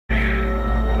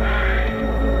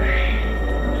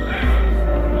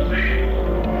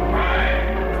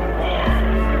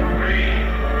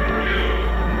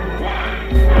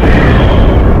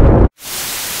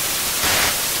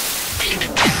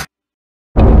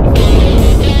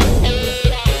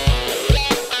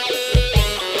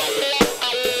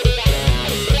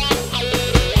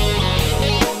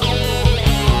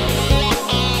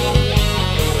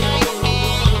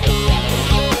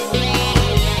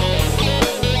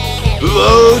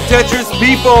Hello, Tetris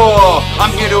people!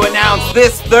 I'm here to announce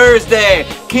this Thursday,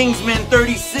 Kingsman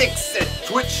 36 at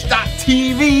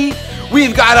Twitch.tv.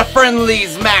 We've got a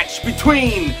friendlies match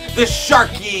between the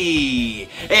Sharky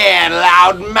and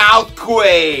Loudmouth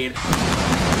Quaid.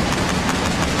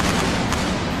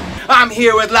 I'm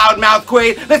here with Loudmouth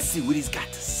Quaid. Let's see what he's got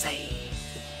to say.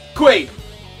 Quaid,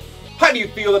 how do you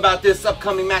feel about this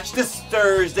upcoming match this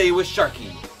Thursday with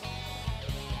Sharky?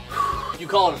 You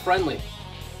call it a friendly.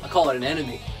 I call it an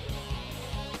enemy.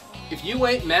 If you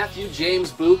ain't Matthew James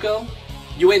Bucco,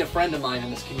 you ain't a friend of mine in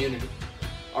this community.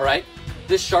 Alright?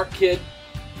 This Shark kid,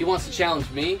 he wants to challenge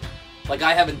me like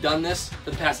I haven't done this for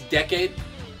the past decade.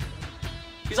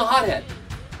 He's a hothead.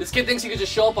 This kid thinks he could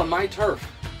just show up on my turf,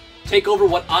 take over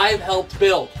what I've helped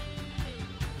build.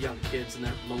 Young kids and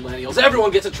their millennials, everyone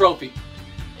gets a trophy.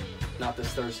 Not this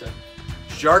Thursday.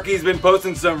 Sharky's been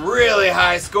posting some really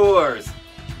high scores.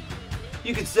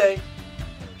 You could say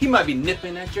he might be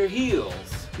nipping at your heels.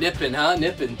 Nipping, huh?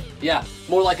 Nipping. Yeah,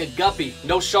 more like a guppy.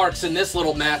 No sharks in this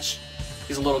little match.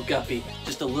 He's a little guppy.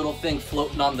 Just a little thing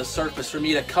floating on the surface for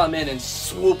me to come in and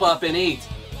swoop up and eat.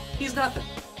 He's nothing.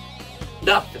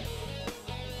 Nothing.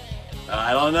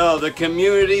 I don't know. The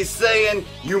community's saying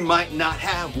you might not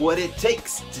have what it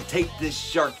takes to take this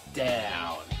shark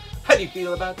down. How do you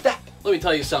feel about that? Let me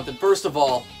tell you something. First of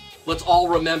all, let's all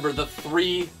remember the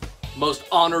 3 most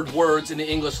honored words in the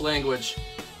English language.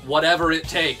 Whatever it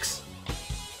takes.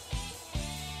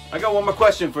 I got one more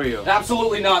question for you.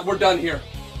 Absolutely not. We're done here.